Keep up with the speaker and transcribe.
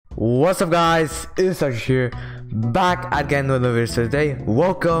What's up, guys? It's Dystruct here, back again with another video. So today,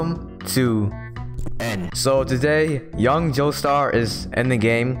 welcome to N. So today, young Joestar is in the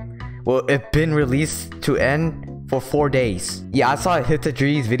game. Well, it's been released to N for 4 days. Yeah, I saw Hit the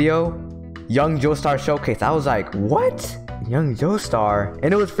Drees video, young Joestar showcase. I was like, what? Young Joestar?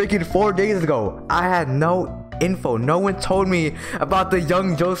 And it was freaking 4 days ago. I had no info. No one told me about the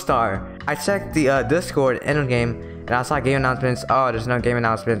young Joestar. I checked the Discord end game. And I saw game announcements. Oh, there's no game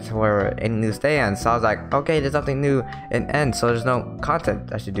announcements for any new stands. So I was like, okay, there's nothing new in End, so there's no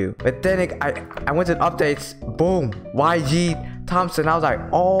content I should do. But then I went to updates. Boom, YG Thompson. I was like,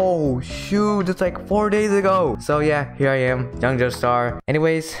 oh shoot, it's like 4 days ago. So yeah, here I am, young Joestar.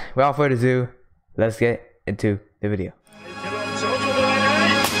 Anyways, without further ado, let's get into the video.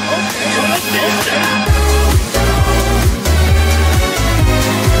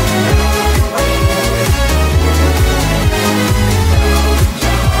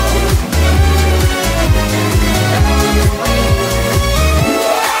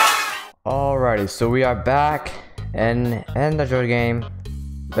 Alrighty, so we are back in the jojo game.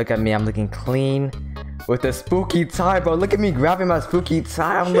 Look at me, I'm looking clean with the spooky tie, bro. Look at me grabbing my spooky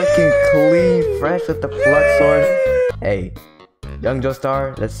tie. I'm looking clean, fresh with the blood sword. Hey, young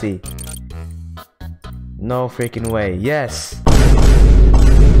Joestar, let's see. No freaking way. Yes.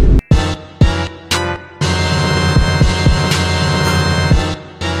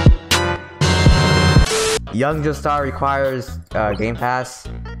 Young Joestar requires Game Pass.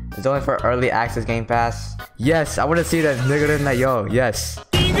 It's only for early access Game Pass. Yes, I want to see that nigga in that yo. Yes.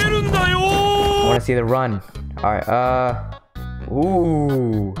 I want to see the run. Alright,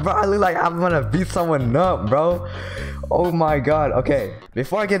 ooh. Bro, I look like I'm gonna beat someone up, bro. Oh my god. Okay.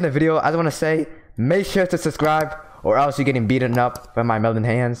 Before I get in the video, I just want to say, make sure to subscribe or else you're getting beaten up by my melon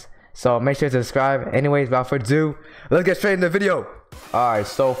hands. So make sure to subscribe. Anyways, without further ado, let's get straight into the video. Alright,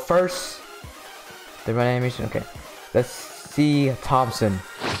 so first, the run animation. Okay. Let's see Thompson.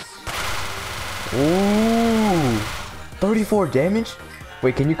 Ooh, 34 damage?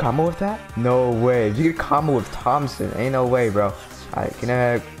 Wait, can you combo with that? No way. If you could combo with Thompson, ain't no way, bro. Alright, can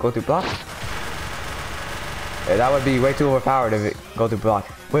I go through block? Yeah, that would be way too overpowered if it go through block.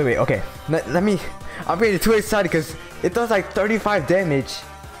 Wait, okay. Let me. I'm getting too excited because it does like 35 damage,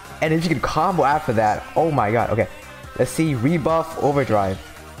 and if you can combo after that, oh my god. Okay, let's see rebuff overdrive.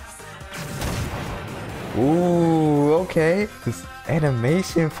 Ooh, okay. This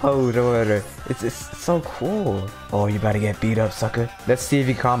animation pose or whatever. It's so cool. Oh, you better get beat up, sucker. Let's see if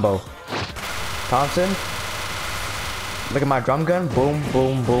you combo. Thompson. Look at my drum gun. Boom,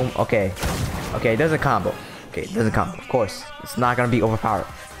 boom, boom. Okay. Okay, it doesn't combo. Okay, it doesn't combo. Of course. It's not gonna be overpowered.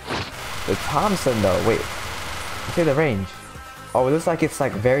 The Thompson though, wait. Let's see the range. Oh, it looks like it's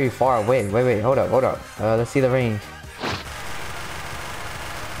like very far away. Wait, hold up. Let's see the range.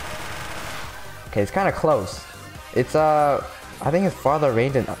 Okay, it's kind of close. It's I think it's farther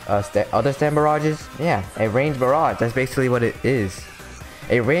range than other stand barrages. Yeah, a range barrage. That's basically what it is.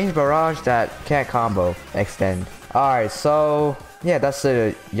 A range barrage that can't combo extend. Alright, so yeah, that's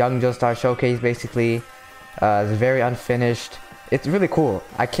the young Joestar showcase basically. It's very unfinished. It's really cool.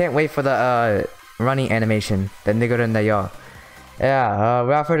 I can't wait for the running animation. The nigga and the y'all. Yeah,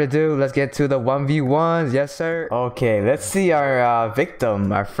 without further ado, let's get to the 1v1s. Yes, sir. Okay, let's see our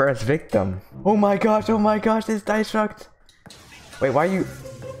victim, our first victim. Oh my gosh, this Dystruct. Wait, why you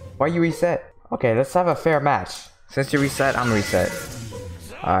reset? Okay, let's have a fair match. Since you reset, I'm reset.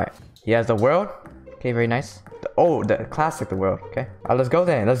 Alright, he has the world. Okay, very nice. The classic, the world. Okay, let's go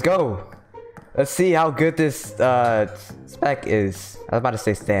then. Let's go. Let's see how good this spec is. I was about to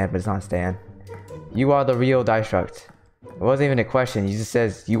say stand, but it's not stand. You are the real Dystruct. It wasn't even a question. He just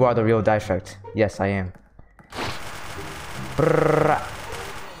says, you are the real Dystruct. Yes, I am. Brrr.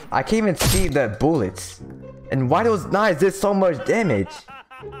 I can't even see the bullets. And why those knives did so much damage?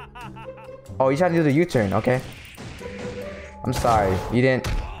 Oh, you trying to do the U-turn. Okay. I'm sorry. You didn't.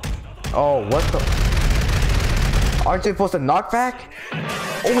 Oh, what the? Aren't you supposed to knock back?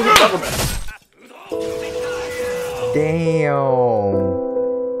 Oh,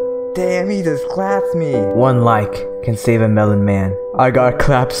 damn, he just clapped me. One like can save a melon man. I got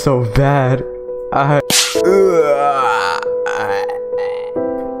clapped so bad.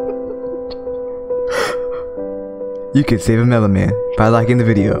 You can save a melon man by liking the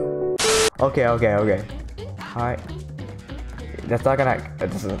video. Okay. Alright. That's not gonna.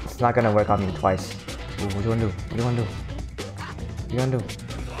 It's not gonna work on me twice. Ooh, what do you wanna do? What do you wanna do?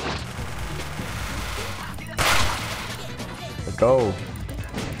 Let's go.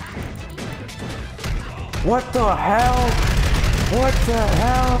 What the hell? What the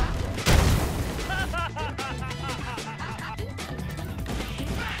hell?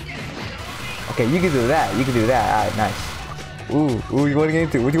 Okay, you can do that. You can do that. Alright, nice. Ooh, you wanna get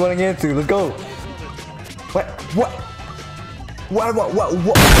into? What do you wanna get into? Let's go. What?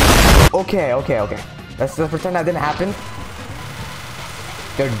 Okay. Let's pretend that didn't happen.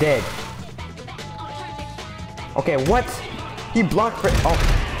 They're dead. Okay, what? He blocked for. Oh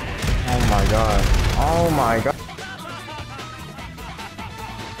my god. Oh my god.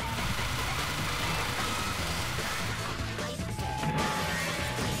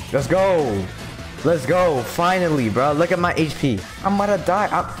 Let's go. Let's go. Finally, bro. Look at my HP. I'm about to die.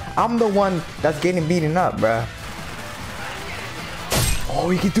 I'm the one that's getting beaten up, bro.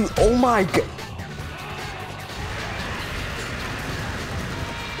 Oh, he can do. Oh my god.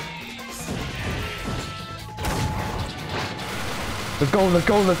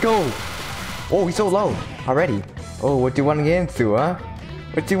 Let's go. Oh, he's so low already. Oh, what do you want to get into, huh?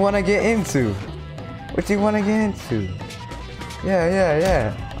 What do you want to get into?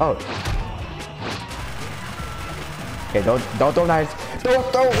 Yeah. Oh. Okay, don't.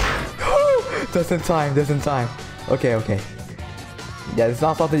 Just in time. Okay. Yeah, it's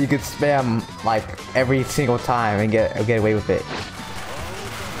not something you could spam like every single time and get away with it.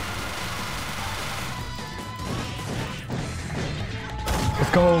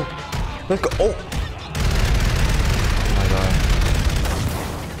 Let's go. Oh my god.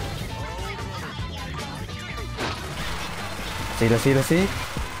 See.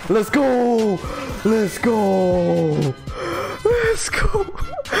 Let's go.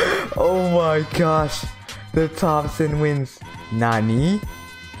 Oh my gosh. The Thompson wins. Nani?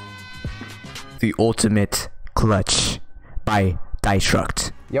 The ultimate clutch by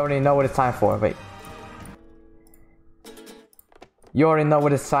Dystruct. You already know what it's time for. Wait. You already know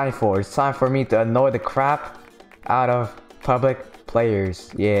what it's time for. It's time for me to annoy the crap out of public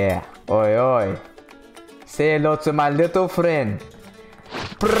players. Yeah. Oi. Say hello to my little friend.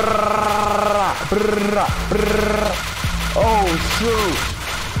 Oh shoot.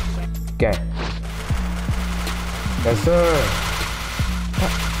 Okay. Yes sir.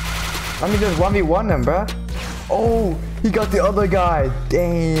 Let me just 1v1 him, bruh. Oh, he got the other guy.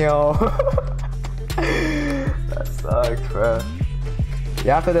 Damn. That sucks, bruh.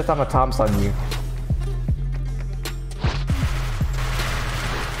 Yeah, after this, I'm a Thompson on you.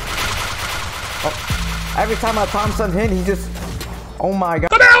 Oh, every time I Thompson him, he just. Oh my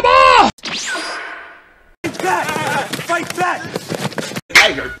god. Fight back!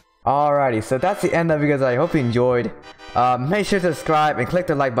 Tiger! Alrighty, so that's the end of it, guys. I hope you enjoyed. Make sure to subscribe and click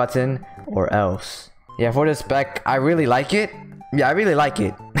the like button, or else. Yeah, for this spec, I really like it. Yeah, I really like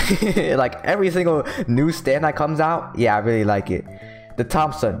it. Like every single new stand that comes out, yeah, I really like it. The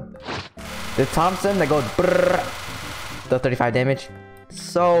Thompson that goes brrr, the 35 damage,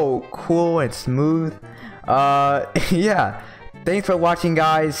 so cool and smooth. Yeah, thanks for watching,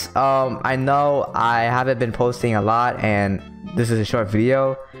 guys. I know I haven't been posting a lot and this is a short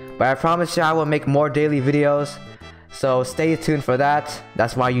video, but I promise you I will make more daily videos, so stay tuned for that.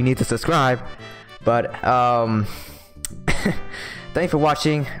 That's why you need to subscribe. But thanks for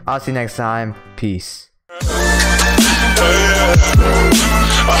watching. I'll see you next time. Peace.